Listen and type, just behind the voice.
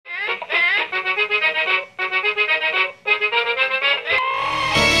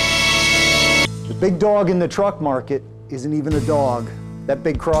big dog in the truck market isn't even a dog. That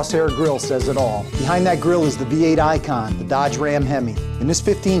big crosshair grille says it all. Behind that grille is the V8 icon, the Dodge Ram Hemi. In this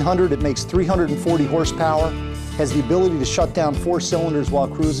 1500, it makes 340 horsepower, has the ability to shut down 4 cylinders while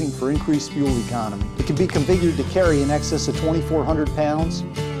cruising for increased fuel economy. It can be configured to carry in excess of 2,400 pounds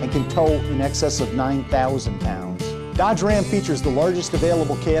and can tow in excess of 9,000 pounds. Dodge Ram features the largest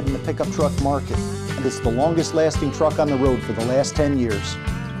available cab in the pickup truck market, and it's the longest lasting truck on the road for the last 10 years.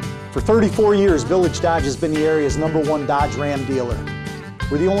 For 34 years, Village Dodge has been the area's #1 Dodge Ram dealer.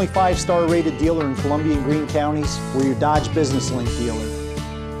 We're the only 5-star rated dealer in Columbia and Greene counties. We're your Dodge Business Link dealer.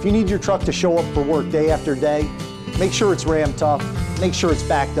 If you need your truck to show up for work day after day, make sure it's Ram tough, make sure it's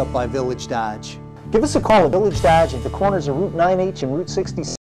backed up by Village Dodge. Give us a call at Village Dodge at the corners of Route 9H and Route 66.